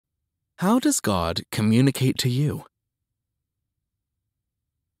How does God communicate to you?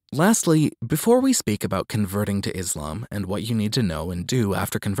 Lastly, before we speak about converting to Islam and what you need to know and do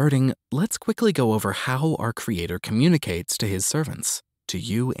after converting, let's quickly go over how our Creator communicates to His servants, to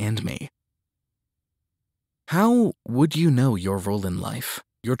you and me. How would you know your role in life,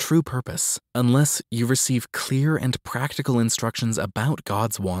 your true purpose, unless you receive clear and practical instructions about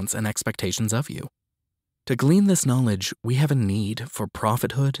God's wants and expectations of you? To glean this knowledge, we have a need for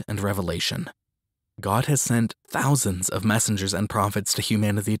prophethood and revelation. God has sent thousands of messengers and prophets to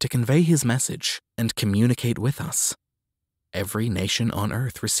humanity to convey His message and communicate with us. Every nation on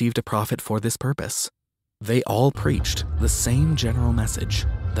earth received a prophet for this purpose. They all preached the same general message,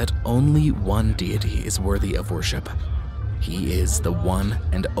 that only one deity is worthy of worship. He is the one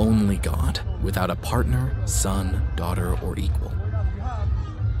and only God, without a partner, son, daughter, or equal.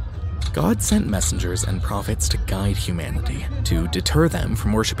 God sent messengers and prophets to guide humanity, to deter them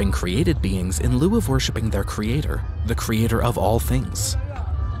from worshiping created beings in lieu of worshiping their Creator, the Creator of all things.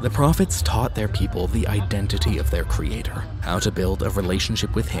 The prophets taught their people the identity of their Creator, how to build a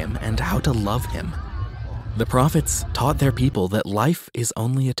relationship with Him, and how to love Him. The prophets taught their people that life is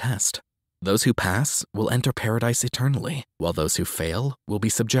only a test. Those who pass will enter paradise eternally, while those who fail will be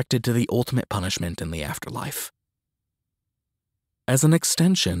subjected to the ultimate punishment in the afterlife. As an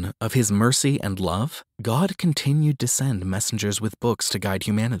extension of His mercy and love, God continued to send messengers with books to guide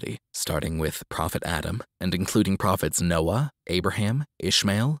humanity, starting with Prophet Adam and including prophets Noah, Abraham,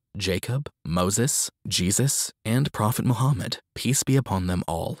 Ishmael, Jacob, Moses, Jesus, and Prophet Muhammad, peace be upon them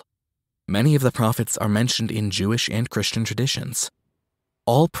all. Many of the prophets are mentioned in Jewish and Christian traditions.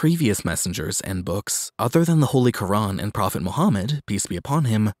 All previous messengers and books, other than the Holy Quran and Prophet Muhammad, peace be upon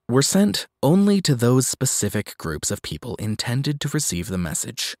him, were sent only to those specific groups of people intended to receive the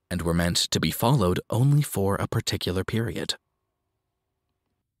message and were meant to be followed only for a particular period.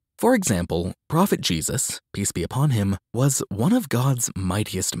 For example, Prophet Jesus, peace be upon him, was one of God's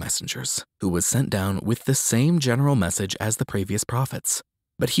mightiest messengers, who was sent down with the same general message as the previous prophets.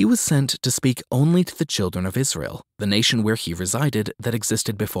 But he was sent to speak only to the children of Israel, the nation where he resided that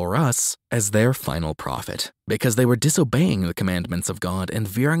existed before us, as their final prophet, because they were disobeying the commandments of God and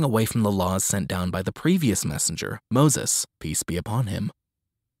veering away from the laws sent down by the previous messenger, Moses, peace be upon him.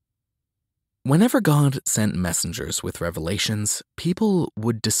 Whenever God sent messengers with revelations, people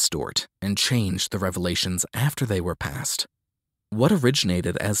would distort and change the revelations after they were passed. What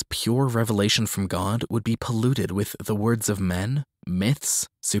originated as pure revelation from God would be polluted with the words of men, myths,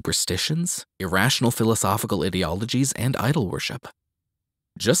 superstitions, irrational philosophical ideologies, and idol worship.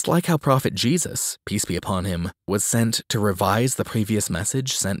 Just like how Prophet Jesus, peace be upon him, was sent to revise the previous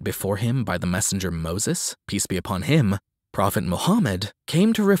message sent before him by the messenger Moses, peace be upon him, Prophet Muhammad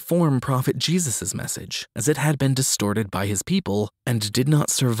came to reform Prophet Jesus' message, as it had been distorted by his people and did not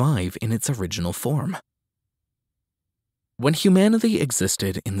survive in its original form. When humanity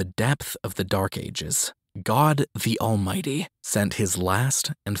existed in the depth of the Dark Ages, God the Almighty sent His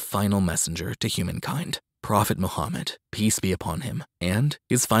last and final messenger to humankind, Prophet Muhammad, peace be upon him, and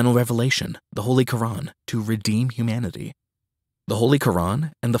his final revelation, the Holy Quran, to redeem humanity. The Holy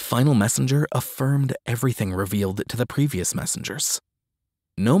Quran and the final messenger affirmed everything revealed to the previous messengers.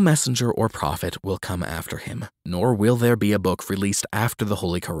 No messenger or prophet will come after him, nor will there be a book released after the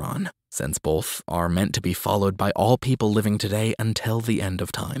Holy Quran, since both are meant to be followed by all people living today until the end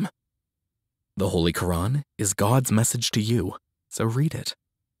of time. The Holy Quran is God's message to you, so read it.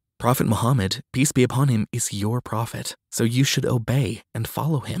 Prophet Muhammad, peace be upon him, is your prophet, so you should obey and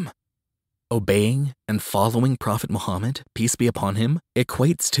follow him. Obeying and following Prophet Muhammad, peace be upon him,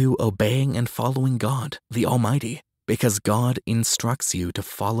 equates to obeying and following God, the Almighty, because God instructs you to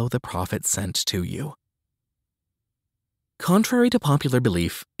follow the prophet sent to you. Contrary to popular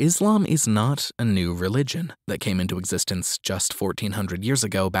belief, Islam is not a new religion that came into existence just 1400 years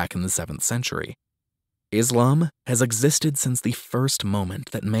ago back in the 7th century. Islam has existed since the first moment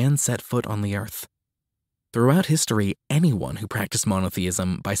that man set foot on the earth. Throughout history, anyone who practiced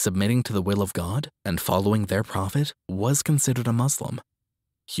monotheism by submitting to the will of God and following their prophet was considered a Muslim.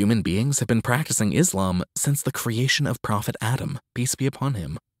 Human beings have been practicing Islam since the creation of Prophet Adam, peace be upon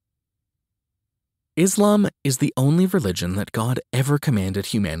him. Islam is the only religion that God ever commanded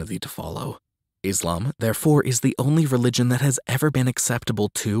humanity to follow. Islam, therefore, is the only religion that has ever been acceptable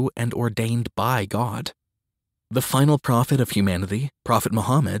to and ordained by God. The final prophet of humanity, Prophet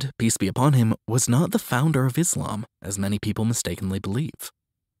Muhammad, peace be upon him, was not the founder of Islam, as many people mistakenly believe.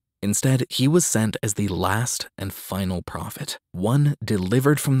 Instead, he was sent as the last and final prophet, one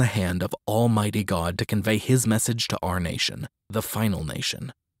delivered from the hand of Almighty God to convey his message to our nation, the final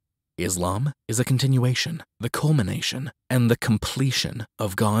nation. Islam is a continuation, the culmination, and the completion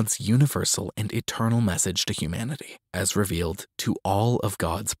of God's universal and eternal message to humanity, as revealed to all of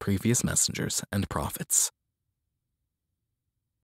God's previous messengers and prophets.